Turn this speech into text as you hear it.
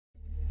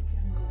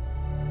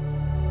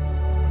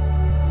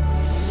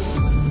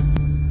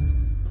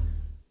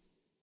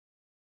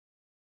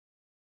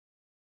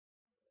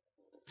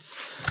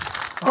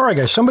All right,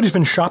 guys, somebody's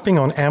been shopping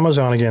on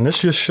Amazon again.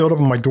 This just showed up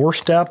on my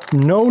doorstep.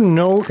 No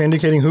note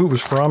indicating who it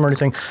was from or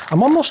anything.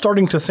 I'm almost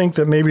starting to think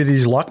that maybe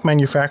these lock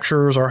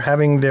manufacturers are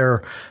having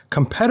their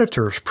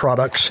competitors'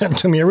 products sent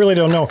to me. I really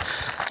don't know.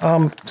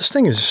 This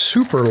thing is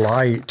super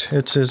light.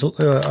 It's a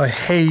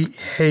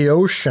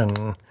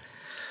Haotian.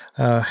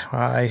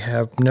 I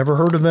have never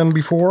heard of them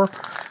before.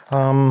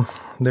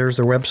 There's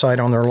their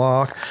website on their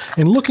lock.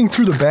 And looking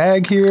through the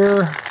bag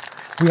here,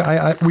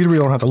 we really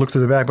don't have to look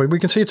through the bag, but we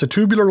can see it's a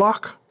tubular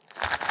lock.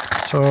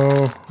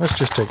 So let's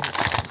just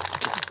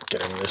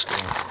get in this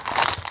thing.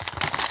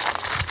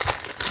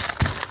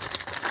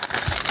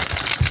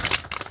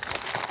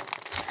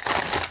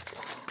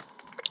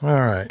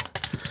 All right.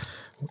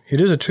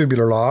 It is a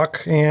tubular lock,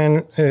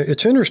 and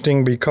it's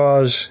interesting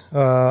because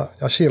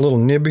I see a little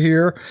nib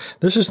here.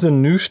 This is the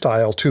new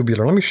style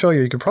tubular. Let me show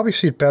you. You can probably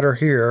see it better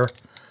here.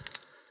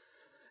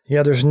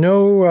 Yeah, there's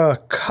no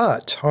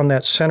cut on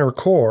that center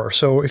core.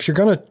 So if you're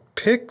going to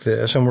pick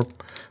this, and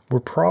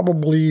we're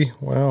probably,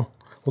 well,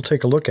 we'll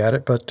take a look at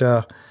it, but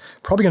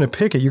probably going to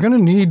pick it. You're going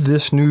to need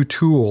this new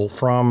tool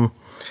from,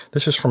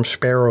 this is from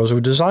Sparrows. It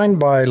was designed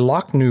by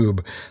Lock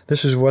Noob.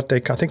 This is what I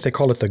think they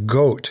call it the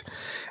GOAT.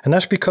 And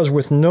that's because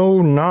with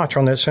no notch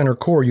on that center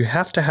core, you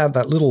have to have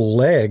that little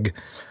leg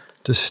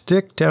to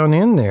stick down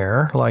in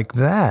there like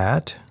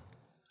that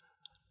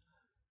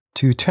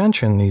to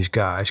tension these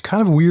guys.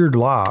 Kind of weird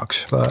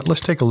locks, but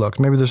let's take a look.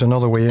 Maybe there's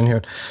another way in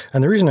here.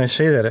 And the reason I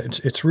say that,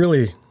 it's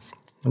really,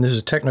 and this is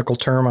a technical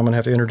term I'm going to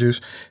have to introduce,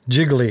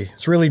 jiggly.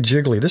 It's really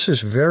jiggly. This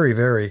is very,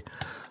 very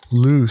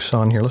loose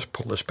on here. Let's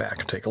pull this back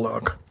and take a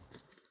look.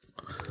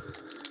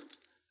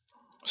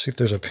 See if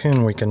there's a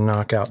pin we can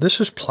knock out. This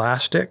is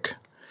plastic,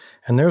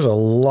 and there's a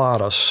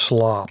lot of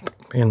slop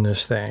in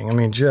this thing. I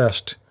mean,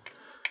 just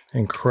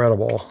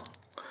incredible.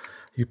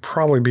 You'd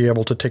probably be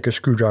able to take a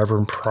screwdriver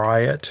and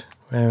pry it,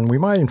 and we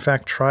might, in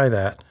fact, try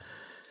that.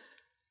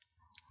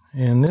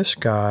 And this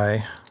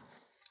guy,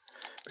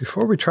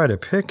 before we try to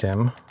pick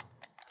him,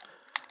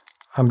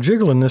 I'm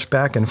jiggling this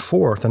back and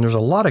forth, and there's a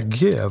lot of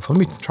give. Let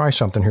me try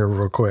something here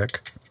real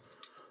quick.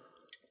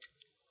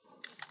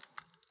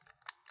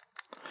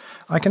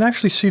 I can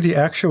actually see the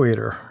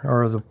actuator,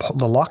 or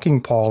the locking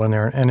pawl in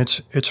there, and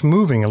it's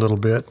moving a little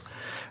bit.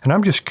 And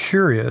I'm just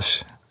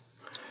curious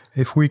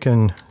if we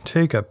can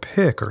take a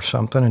pick or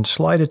something and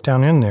slide it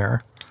down in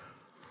there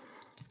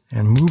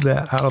and move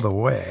that out of the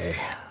way.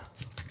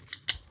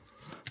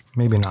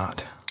 Maybe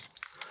not.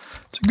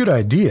 It's a good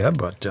idea,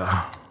 but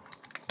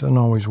doesn't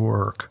always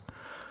work.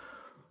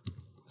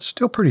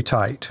 Still pretty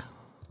tight.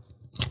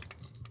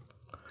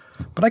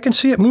 But I can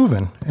see it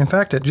moving. In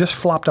fact, it just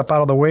flopped up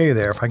out of the way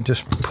there. If I can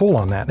just pull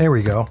on that. There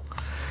we go.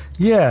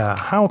 Yeah,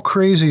 how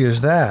crazy is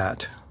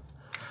that?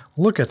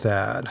 Look at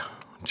that.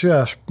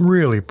 Just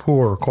really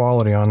poor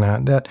quality on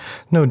that. That,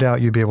 no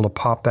doubt you'd be able to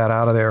pop that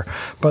out of there.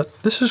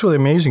 But this is the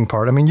amazing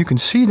part. I mean, you can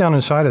see down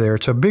inside of there,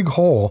 it's a big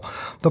hole.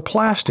 The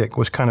plastic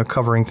was kind of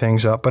covering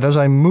things up. But as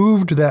I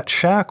moved that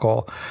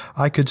shackle,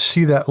 I could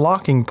see that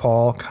locking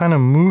pawl kind of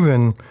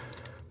moving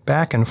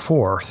back and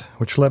forth,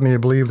 which led me to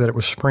believe that it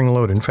was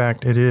spring-loaded. In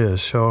fact, it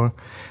is. So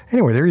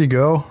anyway, there you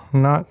go.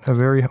 Not a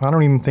very, I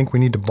don't even think we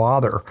need to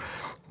bother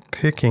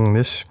picking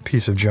this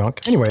piece of junk.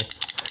 Anyway,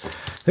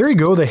 there you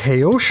go, the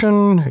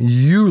Haotian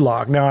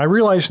U-Lock. Now, I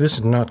realize this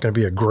is not going to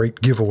be a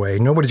great giveaway.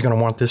 Nobody's going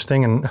to want this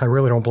thing, and I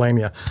really don't blame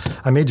you.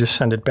 I may just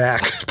send it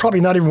back. It's probably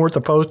not even worth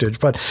the postage.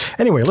 But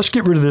anyway, let's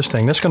get rid of this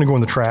thing. That's going to go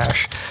in the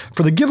trash.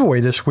 For the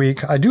giveaway this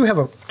week, I do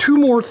have two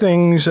more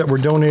things that were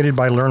donated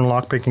by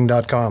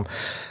LearnLockPicking.com.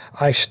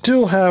 I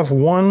still have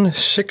one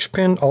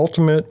 6-pin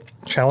Ultimate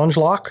Challenge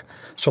lock,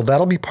 so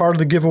that'll be part of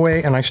the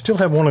giveaway. And I still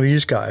have one of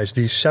these guys,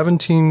 the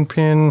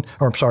 17-pin,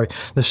 or I'm sorry,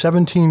 the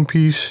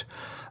 17-piece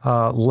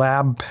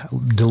Lab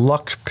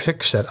Deluxe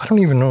pick set. I don't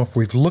even know if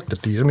we've looked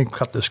at these. Let me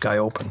cut this guy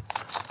open.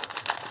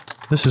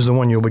 This is the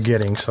one you'll be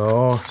getting,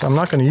 so I'm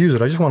not going to use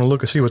it. I just want to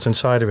look and see what's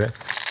inside of it.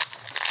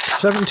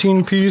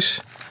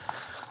 17-piece.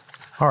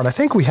 All right, I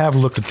think we have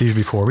looked at these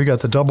before. We got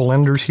the double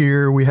enders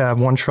here. We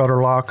have one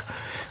shutter lock.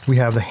 We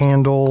have the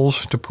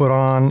handles to put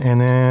on, and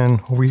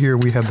then over here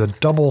we have the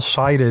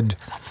double-sided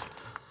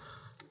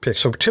pick.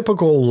 So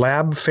typical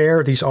lab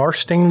fare. These are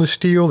stainless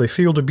steel. They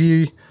feel to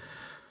be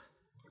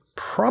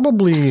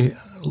probably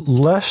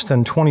less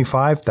than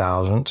 25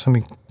 thousandths. I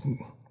mean,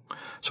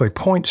 so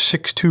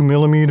 0.62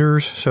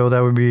 millimeters. So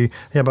that would be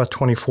about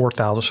 24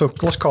 thousandths. So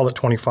let's call it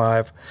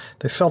 25.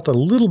 They felt a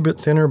little bit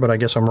thinner, but I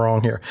guess I'm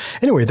wrong here.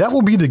 Anyway, that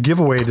will be the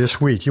giveaway this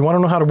week. You want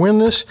to know how to win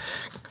this?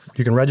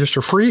 You can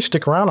register free.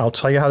 Stick around. I'll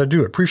tell you how to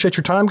do it. Appreciate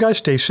your time, guys.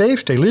 Stay safe.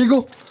 Stay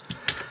legal.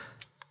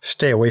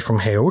 Stay away from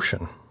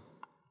Haotian.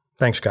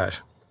 Thanks, guys.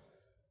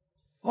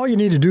 All you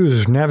need to do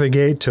is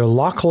navigate to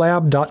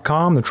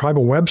locklab.com, the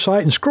tribal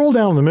website, and scroll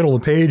down in the middle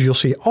of the page. You'll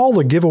see all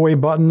the giveaway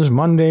buttons,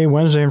 Monday,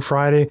 Wednesday, and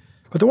Friday.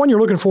 But the one you're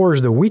looking for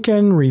is the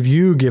Weekend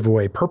Review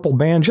giveaway, purple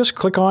band. Just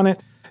click on it.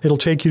 It'll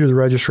take you to the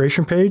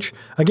registration page.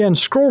 Again,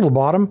 scroll to the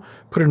bottom,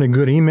 put in a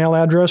good email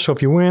address, so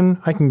if you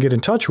win, I can get in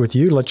touch with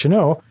you, let you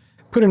know.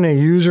 Put in a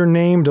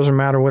username, doesn't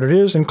matter what it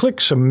is, and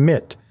click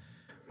Submit.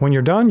 When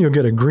you're done, you'll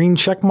get a green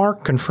check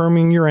mark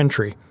confirming your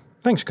entry.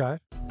 Thanks, guys.